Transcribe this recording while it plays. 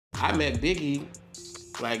I met Biggie,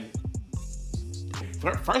 like,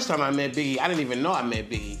 first time I met Biggie, I didn't even know I met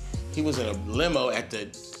Biggie. He was in a limo at the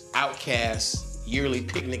Outkast yearly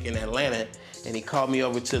picnic in Atlanta, and he called me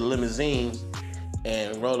over to the limousine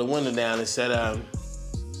and rolled the window down and said,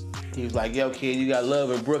 he was like, yo, kid, you got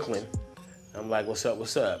love in Brooklyn. I'm like, what's up,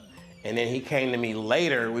 what's up? And then he came to me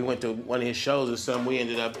later. We went to one of his shows or something. We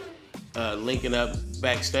ended up linking up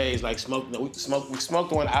backstage, like we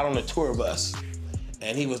smoked one out on the tour bus.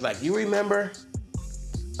 And he was like, you remember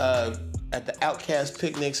at the Outkast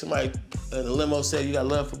picnic, somebody in the limo said you got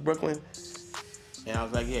love for Brooklyn? And I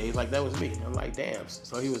was like, yeah. He's like, that was me. I'm like, damn.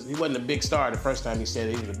 So he wasn't a big star the first time he said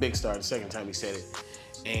it. He was a big star the second time he said it.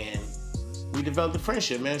 And we developed a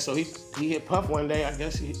friendship, man. So he hit Puff one day. I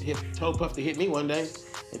guess he told Puff to hit me one day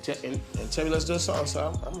and tell me let's do a song.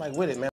 So I'm like with it, man.